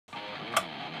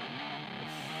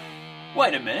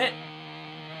Wait a minute.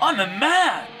 I'm a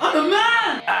man! I'm a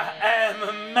man! I am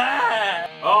a man!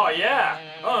 Oh yeah,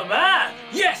 I'm a man!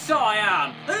 Yes I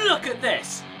am! And look at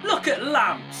this! Look at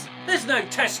lamps! There's no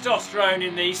testosterone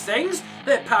in these things.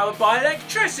 They're powered by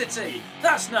electricity.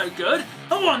 That's no good.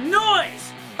 I want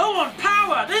noise! I want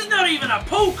power! There's not even a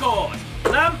pull cord!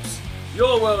 Lamps,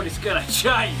 your world is gonna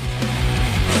change.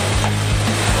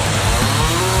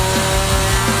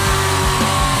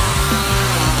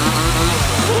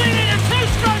 We need a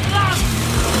two-stroke lamp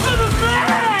for the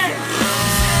man!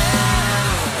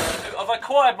 I've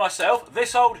acquired myself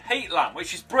this old heat lamp,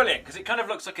 which is brilliant because it kind of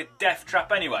looks like a death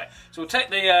trap anyway. So we'll take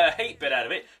the heat bit out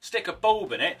of it, stick a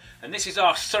bulb in it, and this is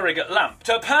our surrogate lamp.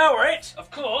 To power it, of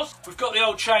course, we've got the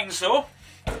old chainsaw.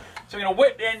 So we're going to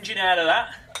whip the engine out of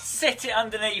that, sit it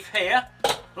underneath here,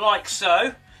 like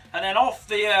so, and then off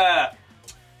the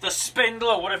spindle,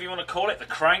 or whatever you want to call it, the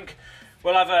crank,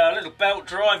 we'll have a little belt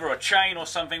drive or a chain or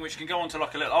something which can go onto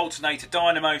like a little alternator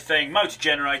dynamo thing, motor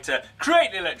generator,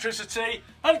 create the electricity,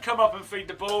 and come up and feed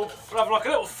the bulb. We'll have like a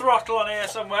little throttle on here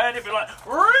somewhere, and it'll be like,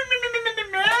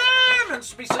 and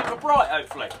it'll be super bright,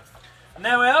 hopefully. And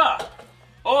there we are.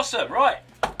 Awesome, right.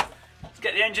 Let's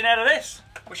get the engine out of this.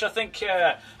 Which I think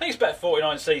it's about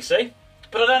 49cc,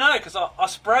 but I don't know because I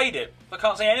sprayed it. I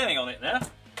can't see anything on it now.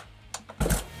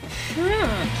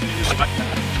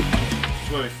 That's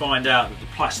where we find out that the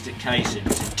plastic casing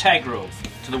is integral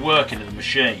to the working of the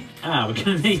machine. Ah, we're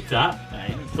going to need that. Now,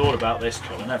 you haven't thought about this,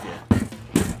 Colin, have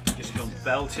you? Just gone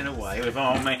belting away. If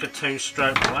I'll make a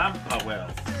two-stroke lamp, I will.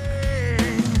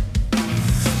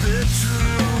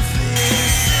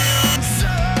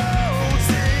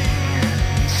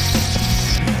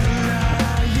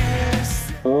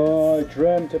 Oh, I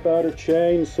dreamt about a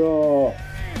chainsaw.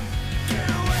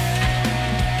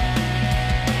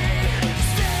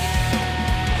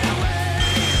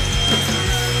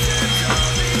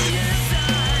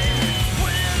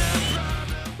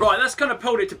 Right, that's kind of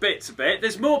pulled it to bits a bit.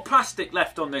 There's more plastic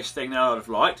left on this thing than I'd have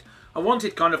liked. I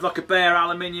wanted kind of like a bare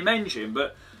aluminium engine,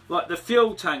 but like the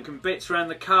fuel tank and bits around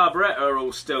the carburettor are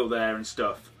all still there and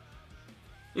stuff.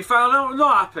 In fact, I'm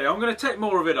not happy. I'm going to take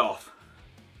more of it off.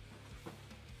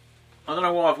 I don't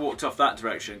know why I've walked off that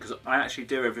direction, because I actually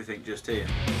do everything just here.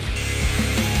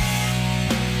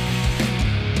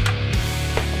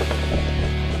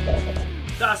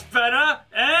 That's better,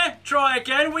 eh? Try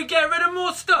again, we get rid of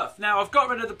more stuff. Now, I've got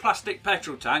rid of the plastic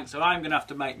petrol tank, so I'm going to have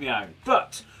to make my own.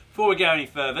 But, before we go any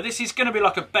further, this is going to be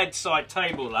like a bedside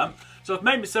table lamp, so I've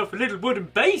made myself a little wooden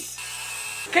base.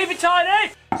 Keep it tidy!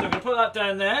 So I'm going to put that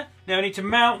down there. Now, I need to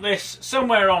mount this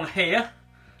somewhere on here,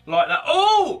 like that.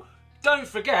 Oh! Don't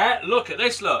forget, look at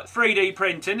this, look. 3D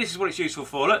printing, this is what it's useful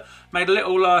for, look. Made a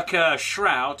little like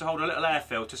shroud to hold a little air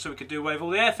filter so we could do away with all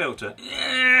the air filter.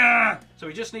 Yeah. So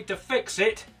we just need to fix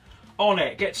it on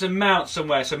it, get some mount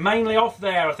somewhere. So mainly off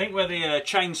there, I think, where the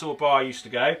chainsaw bar used to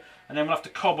go. And then we'll have to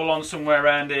cobble on somewhere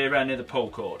around here, around near the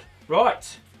pull cord.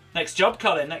 Right, next job,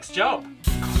 Colin, next job.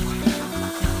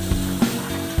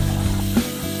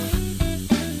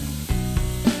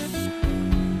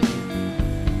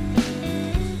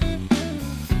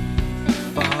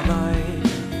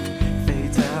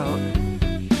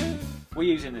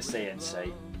 We're using the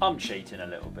CNC. I'm cheating a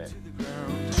little bit. The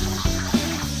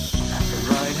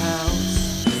right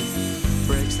house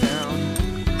breaks down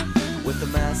with the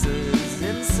masses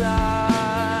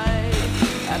inside.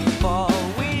 At the fall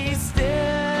we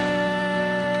stand.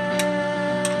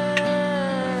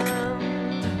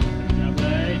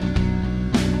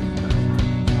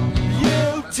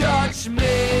 You touch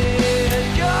me.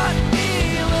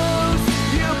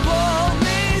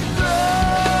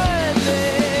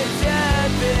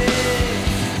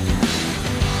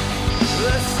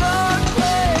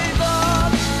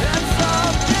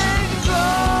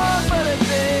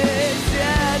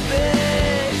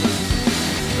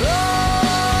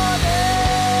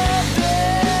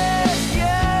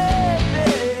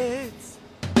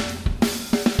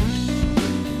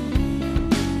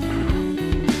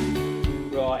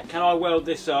 Can I weld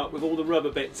this up with all the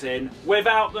rubber bits in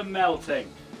without them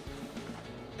melting?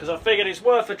 Because I figured it's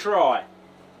worth a try.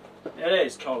 It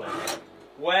is, Colin.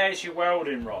 Where's your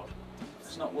welding rod?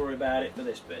 Let's not worry about it for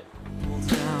this bit.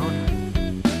 Down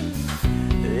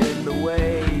in the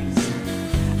waves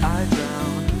I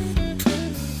drown.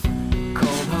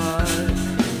 Cold heart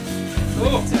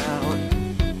down,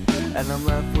 and I'm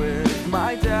left with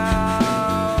my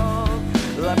doubt.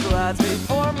 Left lies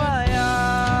before my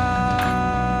eyes.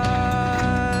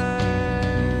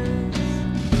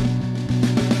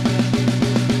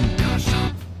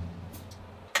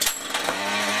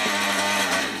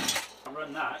 Can't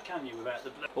run that, can you, without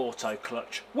the auto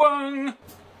clutch? Wong!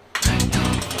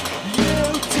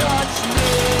 You touch me,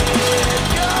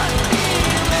 got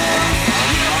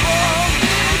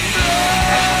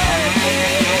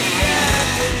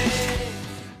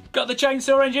Got the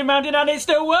chainsaw engine mounted and it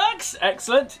still works.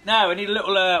 Excellent. Now we need a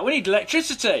little. We need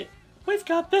electricity. We've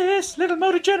got this little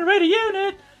motor generator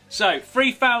unit. So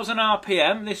 3,000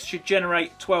 RPM. This should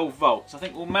generate 12 volts. I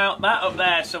think we'll mount that up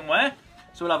there somewhere.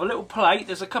 So we'll have a little plate.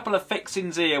 There's a couple of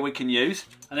fixings here we can use.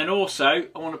 And then also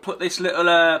I want to put this little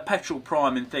petrol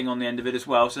priming thing on the end of it as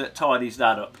well, so that tidies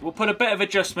that up. We'll put a bit of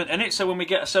adjustment in it, so when we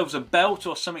get ourselves a belt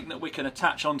or something that we can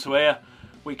attach onto here,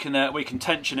 we can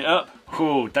tension it up.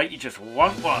 Oh, don't you just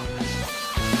want one?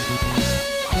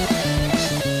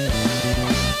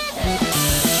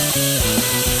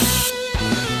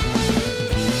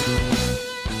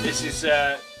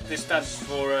 This stands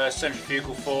for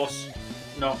centrifugal force,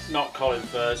 not Colin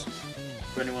Furs.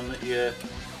 For anyone that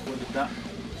wondered that.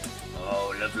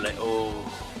 Oh, lovely.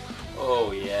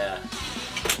 Oh yeah.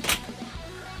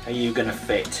 Are you gonna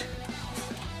fit?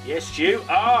 Yes, you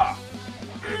are.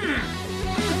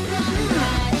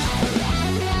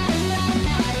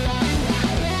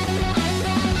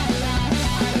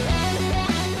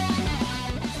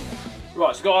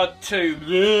 Right, so we've got our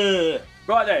tube.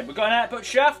 Right then, we've got an output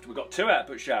shaft. We've got two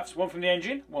output shafts, one from the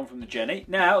engine, one from the Jenny.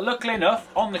 Now, luckily enough,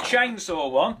 on the chainsaw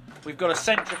one, we've got a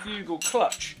centrifugal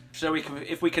clutch. So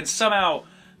if we can somehow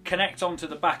connect onto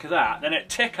the back of that, then at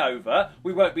tick over,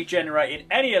 we won't be generating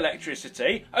any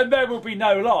electricity, and there will be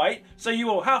no light, so you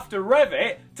will have to rev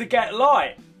it to get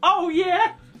light. Oh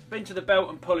yeah! Been to the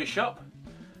belt and pulley shop.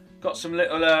 Got some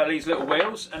little these little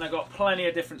wheels, and I've got plenty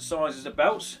of different sizes of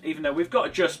belts. Even though we've got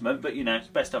adjustment, but you know it's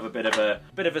best to have a bit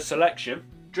of a selection.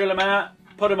 Drill them out,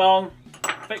 put them on,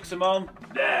 fix them on.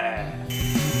 There.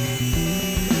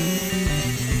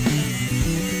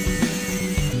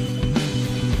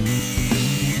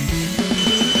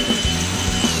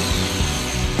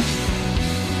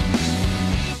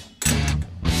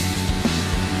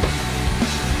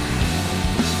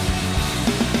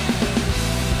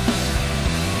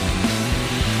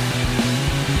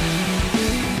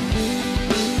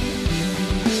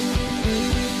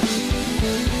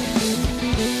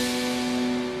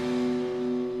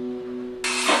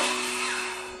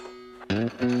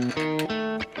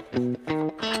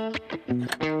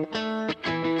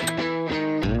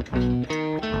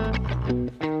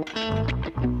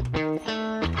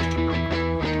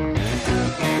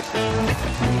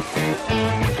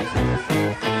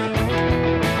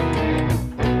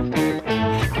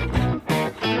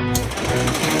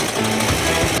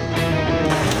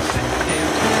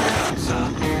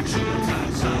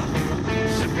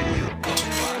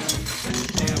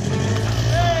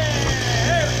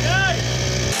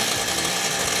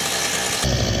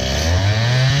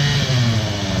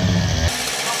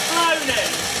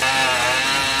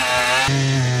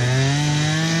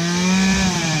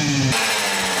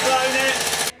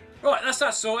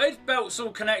 That's sorted, belt's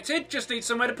all connected, just need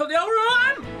somewhere to put the old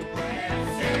ram.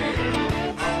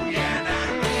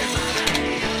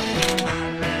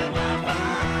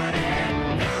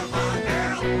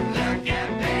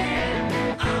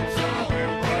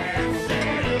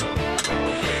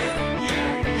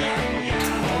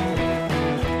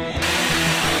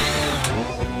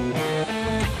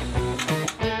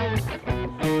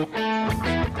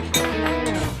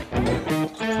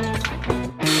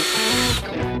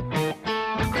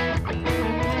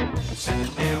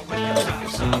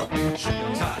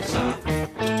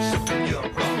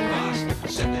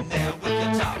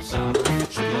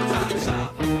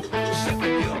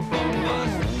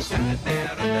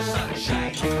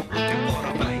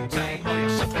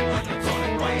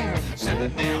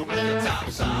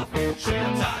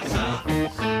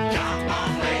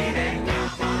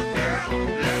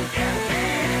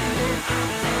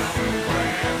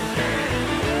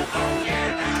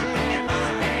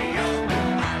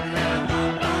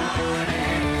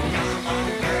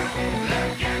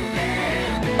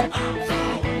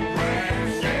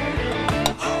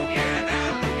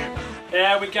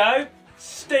 There we go.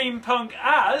 Steampunk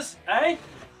as, eh?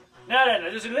 No,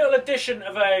 there's a little addition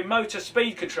of a motor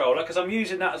speed controller because I'm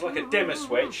using that as like a dimmer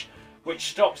switch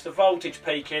which stops the voltage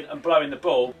peaking and blowing the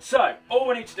ball. So, all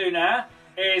we need to do now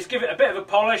is give it a bit of a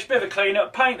polish, bit of a clean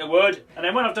up, paint the wood, and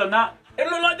then when I've done that,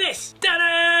 it'll look like this.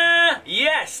 Ta-da!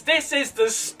 Yes, this is the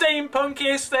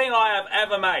steampunkiest thing I have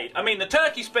ever made. I mean, the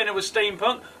turkey spinner was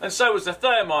steampunk and so was the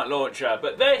thermite launcher,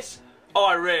 but this,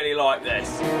 I really like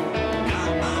this.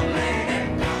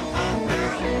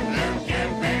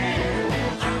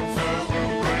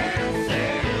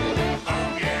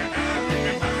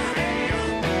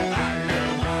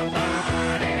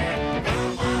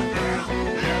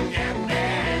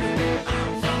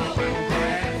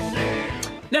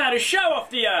 to show off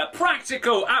the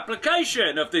practical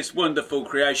application of this wonderful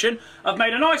creation, I've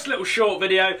made a nice little short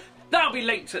video. That'll be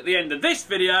linked at the end of this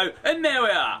video, and there we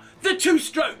are, the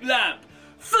two-stroke lamp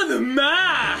for the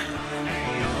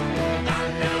man.